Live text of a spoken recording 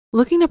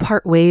Looking to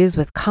part ways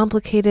with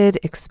complicated,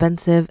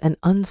 expensive, and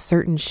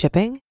uncertain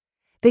shipping?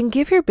 Then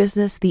give your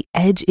business the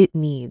edge it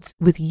needs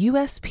with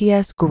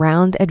USPS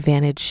Ground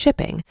Advantage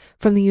shipping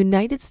from the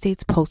United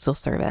States Postal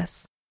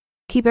Service.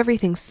 Keep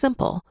everything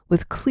simple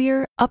with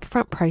clear,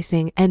 upfront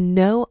pricing and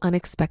no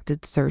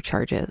unexpected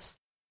surcharges.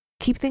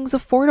 Keep things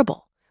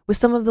affordable with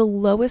some of the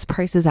lowest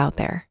prices out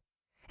there.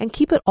 And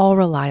keep it all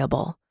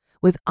reliable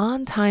with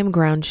on-time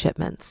ground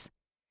shipments.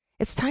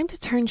 It's time to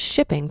turn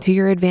shipping to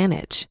your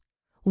advantage.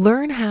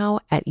 Learn how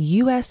at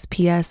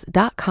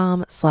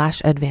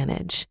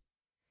USPS.com/advantage.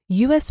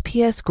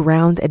 USPS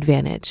Ground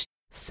Advantage.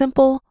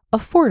 Simple,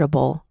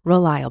 affordable,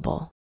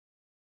 reliable.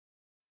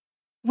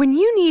 When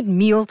you need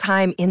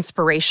mealtime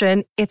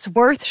inspiration, it's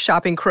worth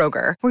shopping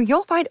Kroger, where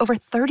you'll find over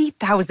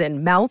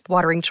 30,000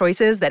 mouth-watering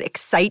choices that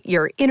excite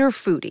your inner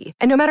foodie.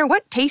 And no matter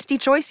what tasty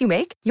choice you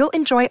make, you'll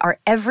enjoy our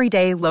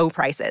everyday low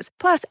prices,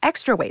 plus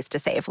extra ways to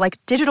save, like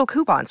digital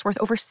coupons worth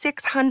over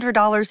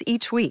 $600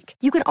 each week.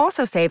 You can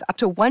also save up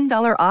to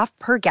 $1 off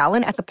per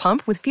gallon at the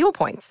pump with fuel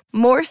points.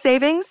 More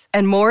savings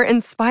and more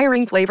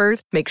inspiring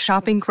flavors make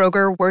shopping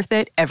Kroger worth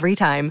it every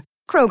time.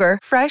 Kroger,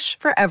 fresh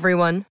for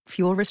everyone.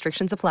 Fuel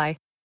restrictions apply.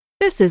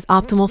 This is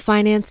Optimal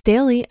Finance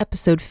Daily,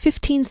 episode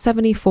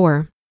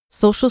 1574,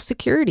 Social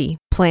Security,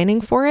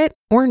 Planning for It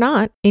or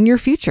Not in Your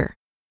Future,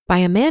 by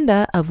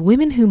Amanda of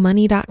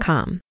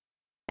WomenWhoMoney.com.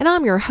 And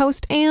I'm your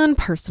host and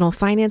personal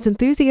finance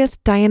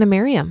enthusiast, Diana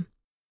Merriam.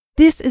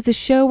 This is a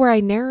show where I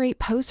narrate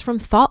posts from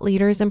thought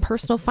leaders in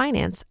personal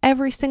finance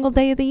every single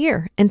day of the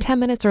year in 10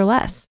 minutes or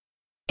less.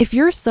 If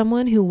you're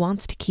someone who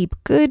wants to keep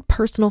good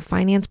personal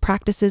finance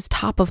practices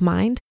top of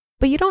mind,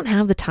 but you don't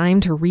have the time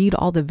to read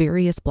all the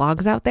various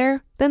blogs out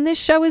there, then this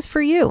show is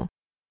for you.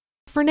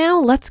 For now,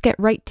 let's get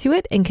right to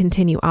it and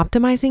continue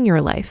optimizing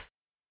your life.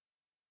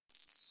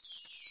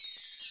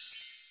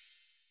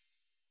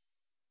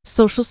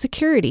 Social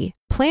Security,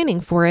 Planning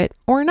for It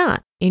or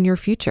Not in Your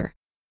Future,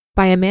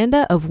 by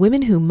Amanda of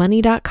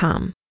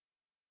WomenWhoMoney.com.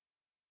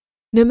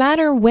 No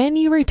matter when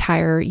you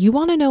retire, you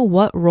want to know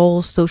what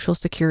role Social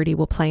Security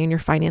will play in your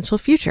financial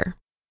future.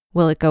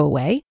 Will it go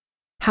away?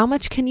 How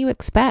much can you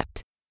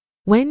expect?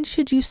 When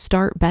should you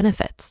start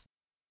benefits?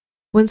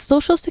 When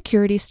Social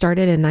Security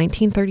started in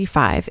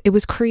 1935, it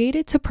was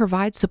created to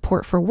provide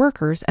support for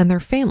workers and their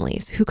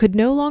families who could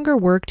no longer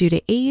work due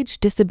to age,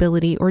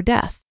 disability, or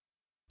death.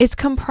 It's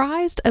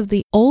comprised of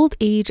the Old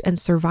Age and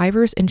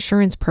Survivors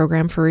Insurance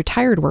Program for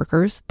retired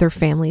workers, their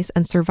families,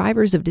 and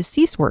survivors of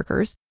deceased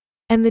workers,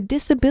 and the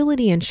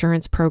Disability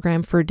Insurance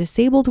Program for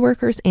disabled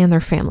workers and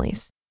their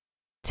families.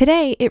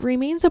 Today, it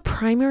remains a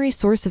primary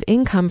source of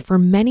income for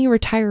many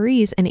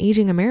retirees and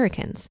aging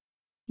Americans.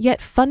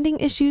 Yet funding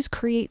issues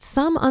create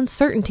some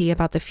uncertainty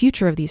about the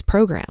future of these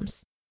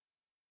programs.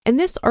 In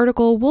this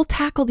article, we'll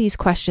tackle these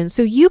questions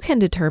so you can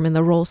determine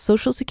the role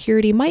Social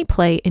Security might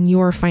play in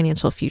your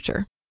financial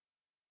future.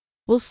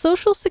 Will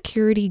Social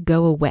Security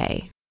go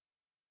away?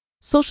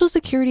 Social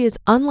Security is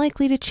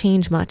unlikely to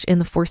change much in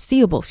the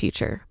foreseeable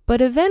future,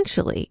 but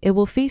eventually it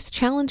will face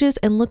challenges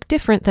and look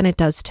different than it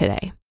does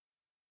today.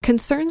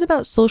 Concerns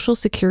about Social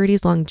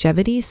Security's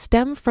longevity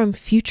stem from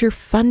future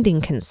funding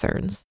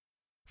concerns.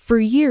 For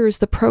years,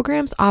 the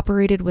programs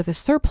operated with a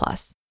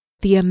surplus.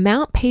 The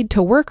amount paid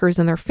to workers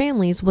and their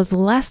families was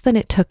less than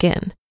it took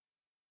in.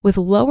 With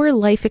lower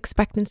life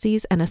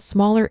expectancies and a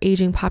smaller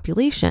aging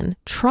population,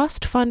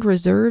 trust fund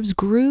reserves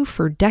grew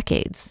for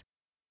decades.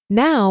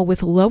 Now,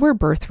 with lower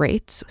birth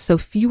rates, so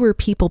fewer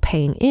people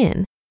paying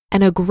in,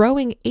 and a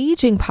growing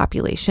aging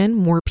population,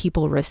 more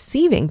people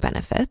receiving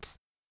benefits,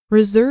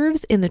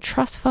 reserves in the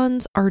trust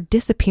funds are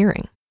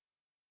disappearing.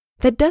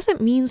 That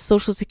doesn't mean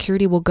Social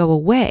Security will go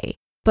away,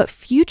 but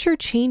future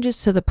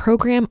changes to the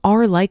program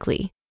are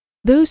likely.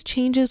 Those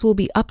changes will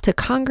be up to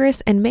Congress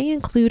and may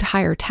include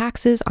higher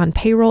taxes on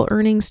payroll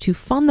earnings to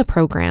fund the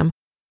program,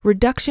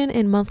 reduction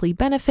in monthly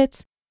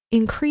benefits,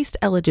 increased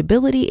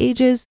eligibility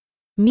ages,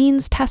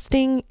 means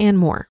testing, and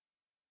more.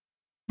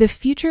 The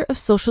future of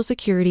Social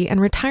Security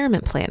and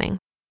retirement planning.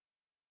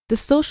 The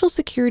Social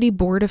Security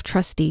Board of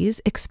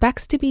Trustees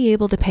expects to be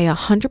able to pay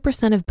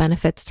 100% of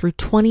benefits through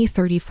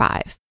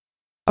 2035.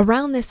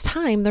 Around this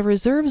time, the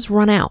reserves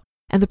run out,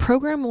 and the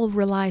program will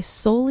rely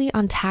solely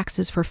on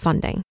taxes for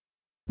funding.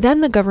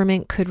 Then the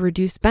government could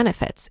reduce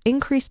benefits,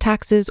 increase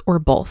taxes, or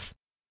both.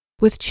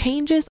 With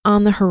changes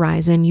on the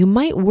horizon, you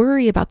might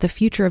worry about the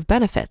future of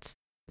benefits,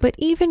 but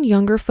even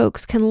younger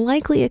folks can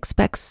likely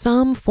expect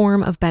some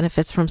form of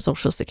benefits from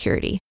Social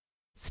Security.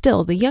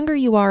 Still, the younger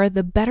you are,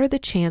 the better the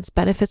chance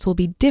benefits will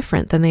be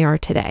different than they are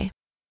today.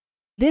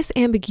 This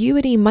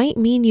ambiguity might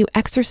mean you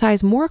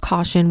exercise more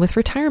caution with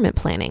retirement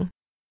planning.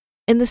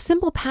 In The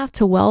Simple Path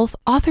to Wealth,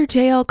 author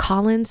J.L.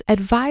 Collins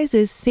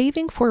advises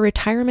saving for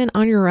retirement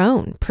on your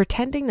own,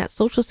 pretending that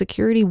Social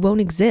Security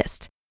won't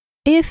exist.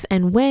 If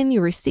and when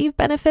you receive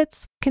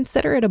benefits,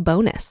 consider it a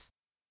bonus.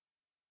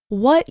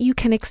 What you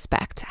can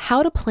expect,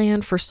 how to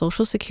plan for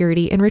Social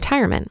Security in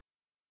retirement.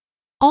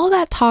 All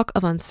that talk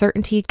of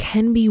uncertainty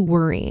can be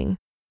worrying,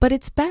 but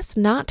it's best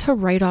not to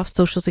write off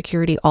Social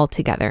Security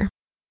altogether.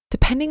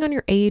 Depending on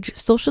your age,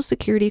 Social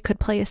Security could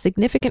play a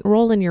significant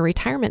role in your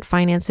retirement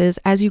finances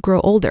as you grow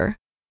older.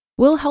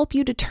 We'll help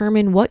you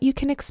determine what you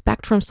can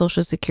expect from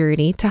Social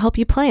Security to help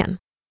you plan.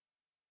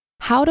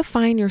 How to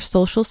find your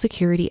Social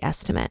Security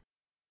estimate.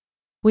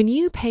 When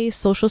you pay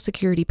Social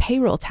Security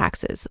payroll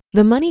taxes,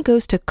 the money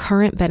goes to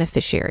current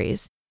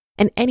beneficiaries,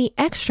 and any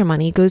extra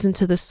money goes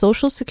into the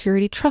Social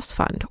Security Trust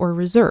Fund or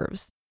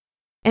reserves.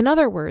 In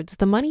other words,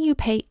 the money you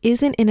pay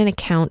isn't in an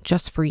account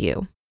just for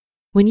you.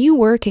 When you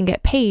work and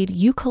get paid,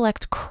 you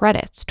collect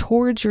credits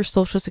towards your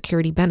Social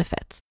Security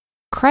benefits.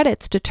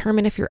 Credits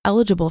determine if you're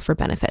eligible for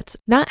benefits,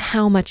 not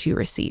how much you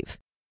receive.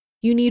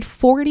 You need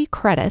 40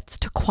 credits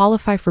to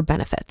qualify for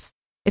benefits.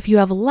 If you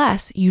have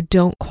less, you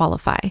don't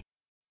qualify.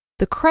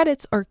 The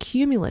credits are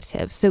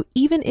cumulative, so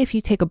even if you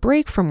take a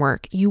break from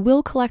work, you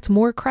will collect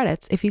more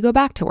credits if you go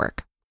back to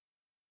work.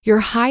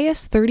 Your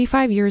highest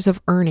 35 years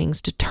of earnings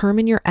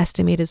determine your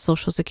estimated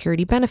Social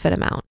Security benefit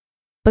amount,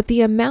 but the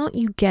amount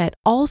you get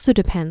also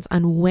depends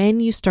on when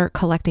you start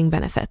collecting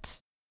benefits.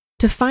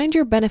 To find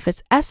your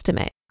benefits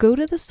estimate, go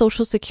to the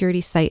Social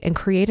Security site and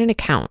create an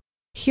account.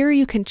 Here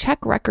you can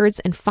check records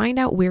and find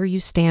out where you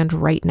stand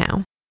right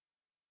now.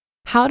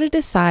 How to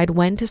decide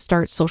when to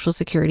start Social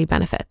Security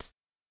benefits.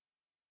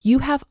 You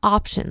have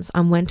options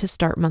on when to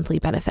start monthly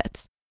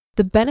benefits.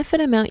 The benefit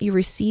amount you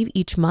receive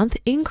each month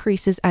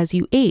increases as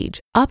you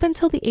age, up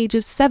until the age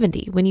of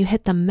 70 when you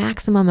hit the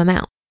maximum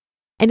amount.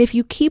 And if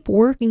you keep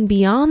working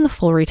beyond the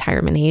full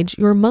retirement age,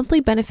 your monthly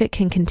benefit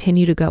can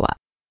continue to go up.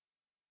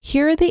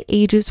 Here are the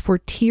ages for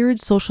tiered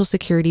Social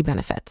Security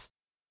benefits.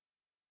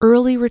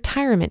 Early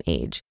retirement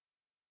age.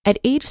 At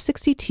age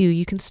 62,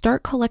 you can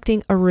start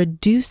collecting a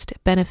reduced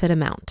benefit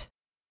amount.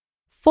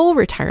 Full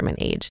retirement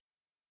age.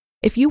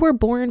 If you were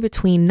born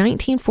between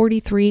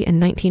 1943 and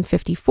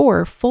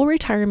 1954, full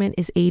retirement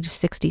is age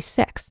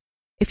 66.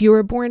 If you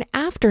were born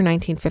after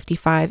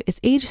 1955, it's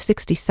age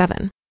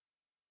 67.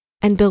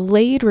 And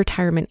delayed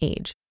retirement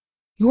age.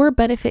 Your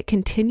benefit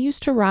continues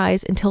to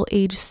rise until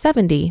age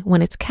 70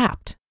 when it's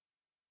capped.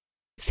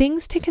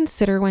 Things to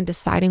consider when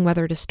deciding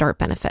whether to start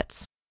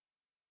benefits.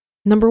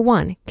 Number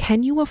 1,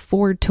 can you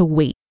afford to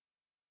wait?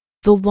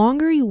 The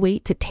longer you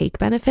wait to take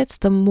benefits,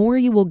 the more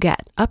you will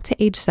get, up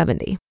to age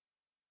 70.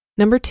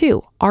 Number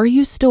 2, are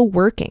you still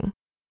working?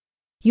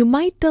 You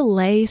might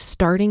delay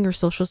starting your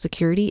Social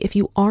Security if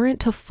you aren't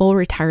to full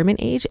retirement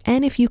age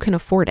and if you can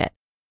afford it.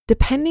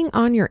 Depending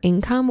on your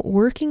income,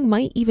 working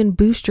might even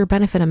boost your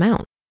benefit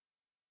amount.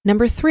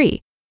 Number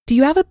 3, do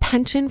you have a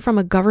pension from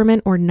a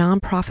government or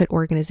nonprofit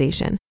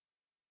organization?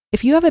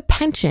 If you have a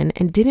pension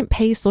and didn't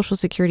pay Social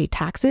Security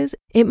taxes,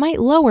 it might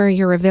lower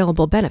your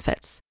available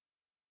benefits.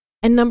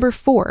 And number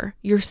 4,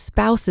 your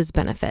spouse's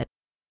benefit.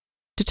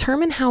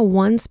 Determine how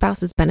one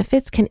spouse's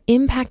benefits can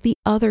impact the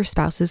other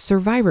spouse's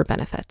survivor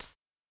benefits.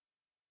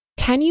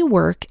 Can you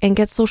work and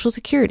get Social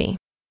Security?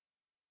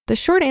 The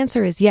short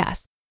answer is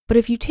yes, but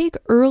if you take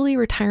early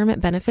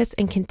retirement benefits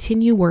and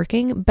continue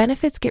working,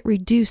 benefits get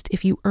reduced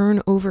if you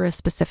earn over a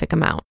specific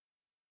amount.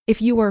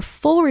 If you are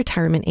full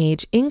retirement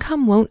age,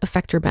 income won't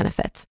affect your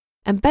benefits,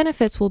 and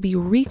benefits will be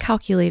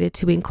recalculated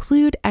to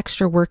include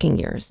extra working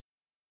years.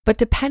 But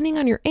depending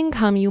on your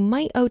income, you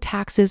might owe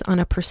taxes on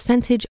a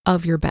percentage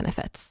of your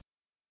benefits.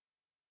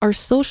 Are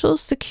Social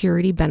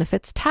Security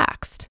benefits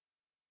taxed?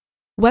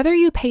 Whether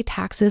you pay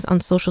taxes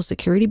on Social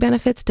Security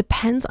benefits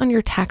depends on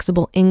your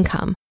taxable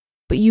income,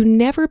 but you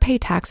never pay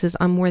taxes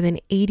on more than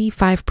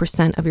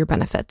 85% of your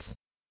benefits.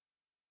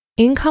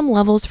 Income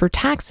levels for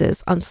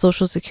taxes on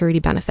Social Security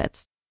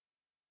benefits.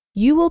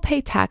 You will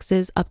pay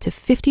taxes up to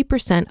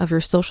 50% of your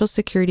Social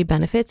Security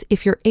benefits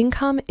if your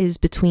income is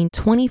between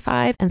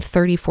 $25,000 and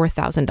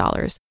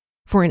 $34,000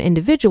 for an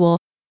individual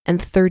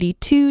and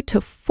 $32,000 to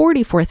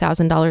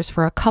 $44,000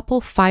 for a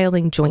couple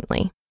filing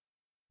jointly.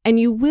 And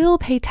you will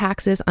pay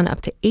taxes on up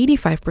to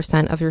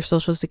 85% of your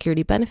Social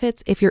Security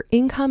benefits if your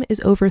income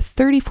is over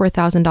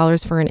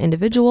 $34,000 for an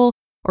individual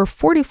or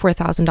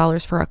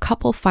 $44,000 for a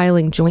couple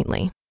filing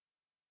jointly.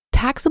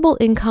 Taxable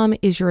income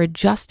is your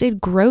adjusted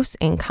gross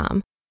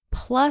income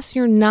plus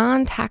your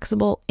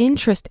non-taxable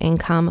interest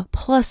income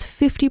plus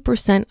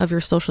 50% of your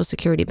Social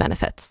Security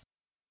benefits.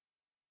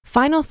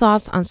 Final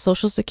thoughts on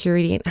Social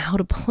Security and how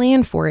to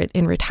plan for it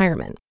in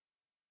retirement.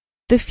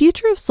 The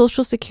future of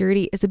Social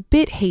Security is a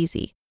bit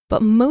hazy,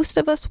 but most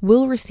of us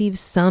will receive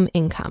some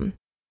income.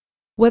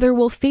 Whether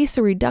we'll face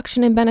a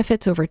reduction in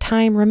benefits over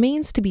time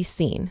remains to be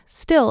seen.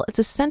 Still, it's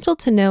essential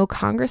to know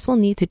Congress will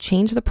need to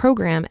change the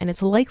program and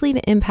it's likely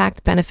to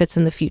impact benefits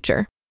in the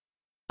future.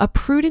 A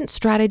prudent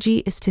strategy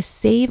is to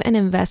save and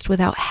invest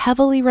without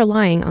heavily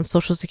relying on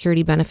Social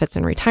Security benefits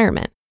in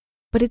retirement.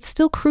 But it's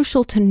still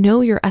crucial to know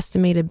your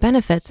estimated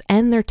benefits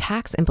and their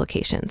tax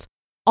implications.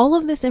 All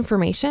of this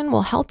information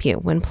will help you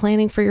when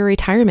planning for your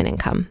retirement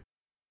income.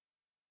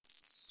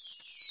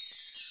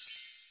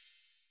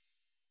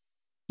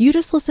 You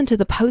just listened to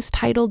the post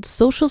titled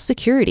Social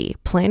Security,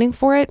 Planning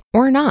for It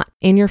or Not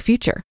in Your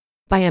Future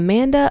by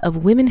Amanda of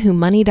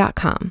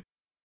WomenWhoMoney.com.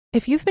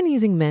 If you've been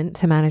using Mint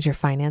to manage your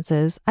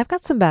finances, I've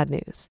got some bad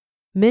news.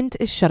 Mint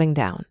is shutting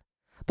down.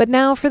 But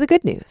now for the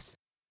good news.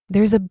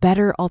 there's a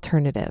better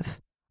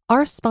alternative.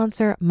 Our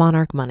sponsor,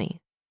 Monarch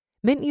Money.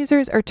 Mint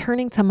users are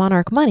turning to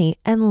Monarch Money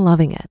and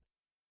loving it.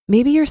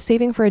 Maybe you're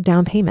saving for a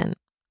down payment,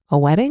 a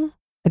wedding,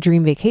 a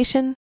dream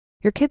vacation,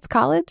 your kid's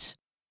college.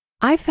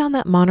 I've found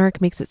that Monarch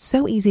makes it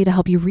so easy to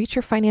help you reach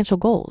your financial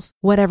goals,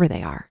 whatever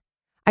they are.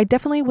 I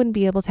definitely wouldn't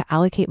be able to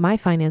allocate my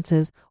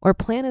finances or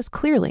plan as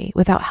clearly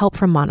without help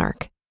from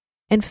Monarch.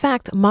 In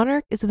fact,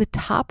 Monarch is the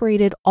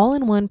top-rated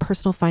all-in-one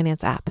personal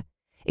finance app.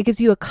 It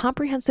gives you a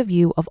comprehensive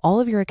view of all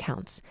of your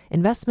accounts,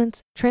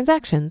 investments,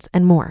 transactions,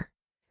 and more.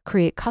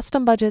 Create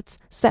custom budgets,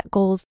 set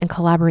goals, and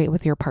collaborate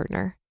with your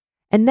partner.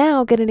 And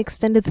now get an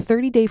extended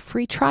 30-day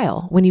free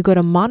trial when you go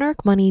to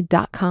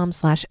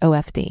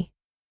monarchmoney.com/OFD.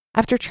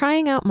 After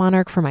trying out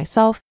Monarch for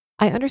myself,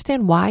 I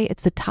understand why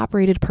it's the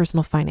top-rated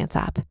personal finance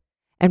app.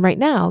 And right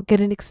now,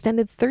 get an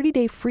extended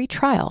 30-day free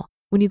trial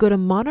when you go to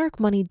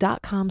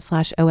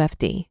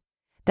monarchmoney.com/OFD.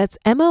 That's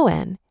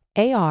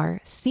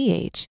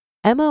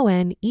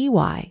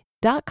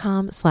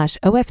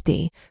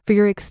monarchmoney.com/OFD for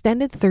your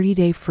extended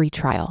 30-day free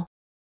trial.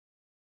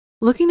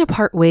 Looking to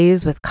part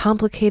ways with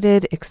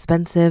complicated,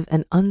 expensive,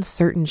 and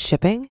uncertain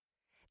shipping?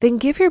 Then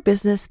give your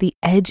business the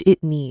edge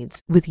it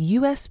needs with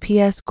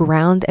USPS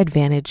Ground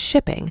Advantage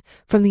shipping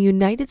from the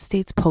United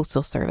States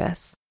Postal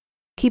Service.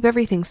 Keep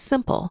everything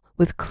simple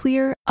with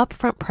clear,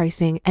 upfront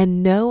pricing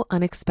and no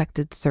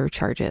unexpected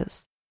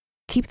surcharges.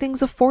 Keep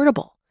things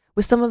affordable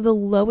with some of the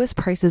lowest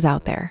prices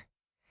out there.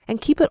 And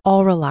keep it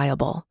all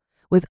reliable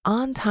with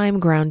on-time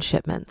ground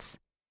shipments.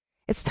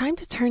 It's time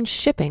to turn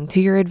shipping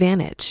to your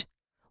advantage.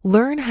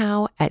 Learn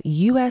how at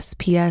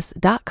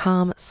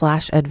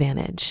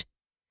USPS.com/advantage.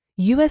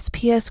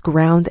 USPS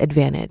Ground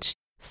Advantage.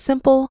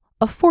 Simple,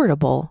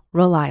 affordable,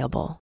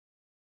 reliable.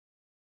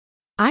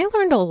 I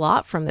learned a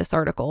lot from this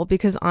article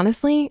because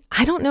honestly,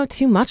 I don't know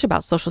too much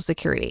about Social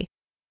Security.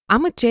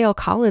 I'm with JL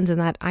Collins in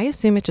that I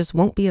assume it just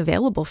won't be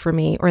available for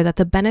me or that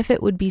the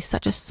benefit would be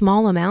such a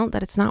small amount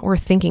that it's not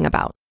worth thinking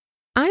about.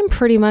 I'm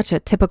pretty much a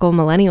typical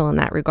millennial in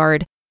that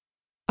regard.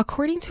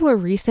 According to a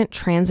recent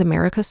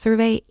Transamerica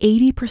survey,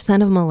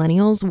 80% of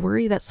millennials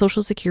worry that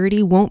Social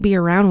Security won't be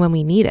around when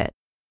we need it.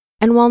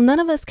 And while none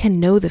of us can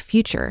know the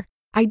future,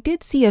 I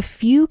did see a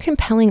few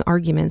compelling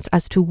arguments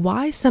as to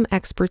why some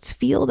experts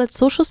feel that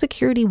Social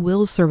Security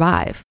will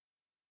survive.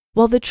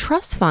 While the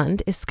trust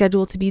fund is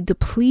scheduled to be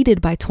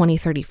depleted by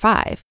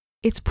 2035,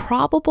 it's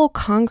probable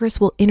Congress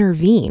will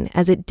intervene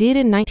as it did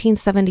in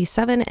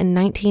 1977 and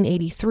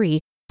 1983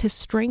 to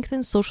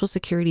strengthen Social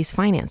Security's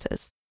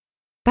finances.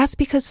 That's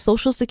because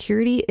Social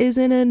Security is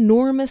an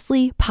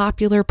enormously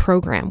popular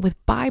program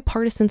with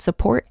bipartisan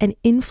support and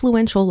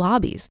influential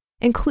lobbies,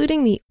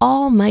 including the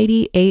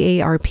almighty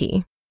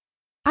AARP.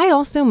 I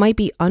also might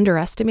be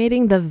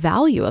underestimating the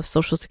value of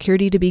Social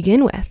Security to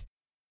begin with.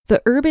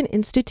 The Urban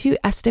Institute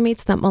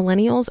estimates that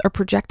millennials are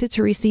projected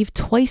to receive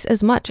twice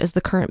as much as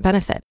the current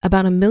benefit,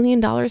 about $1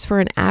 million for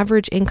an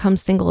average income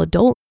single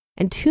adult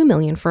and $2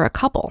 million for a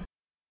couple.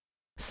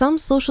 Some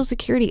Social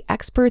Security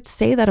experts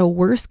say that a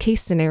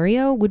worst-case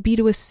scenario would be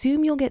to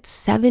assume you'll get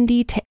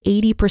 70 to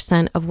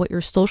 80% of what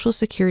your Social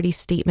Security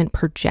statement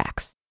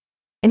projects.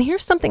 And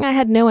here's something I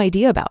had no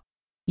idea about.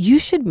 You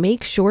should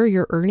make sure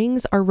your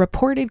earnings are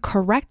reported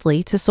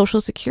correctly to Social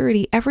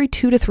Security every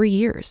 2 to 3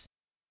 years.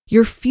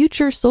 Your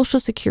future Social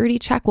Security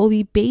check will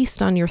be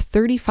based on your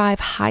 35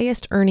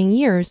 highest earning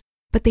years,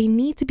 but they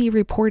need to be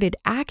reported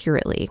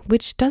accurately,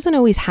 which doesn't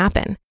always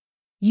happen.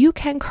 You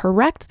can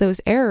correct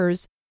those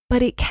errors,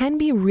 but it can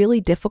be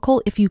really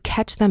difficult if you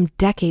catch them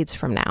decades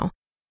from now.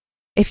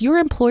 If your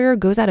employer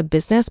goes out of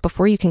business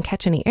before you can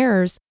catch any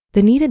errors,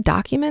 the needed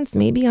documents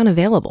may be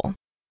unavailable.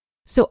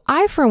 So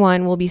I, for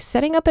one, will be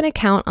setting up an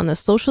account on the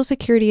Social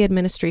Security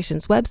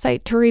Administration's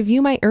website to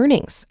review my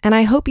earnings, and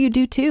I hope you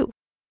do too.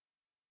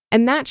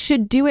 And that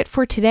should do it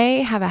for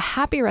today. Have a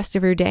happy rest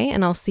of your day,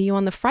 and I'll see you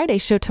on the Friday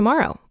show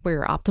tomorrow, where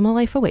your optimal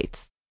life awaits.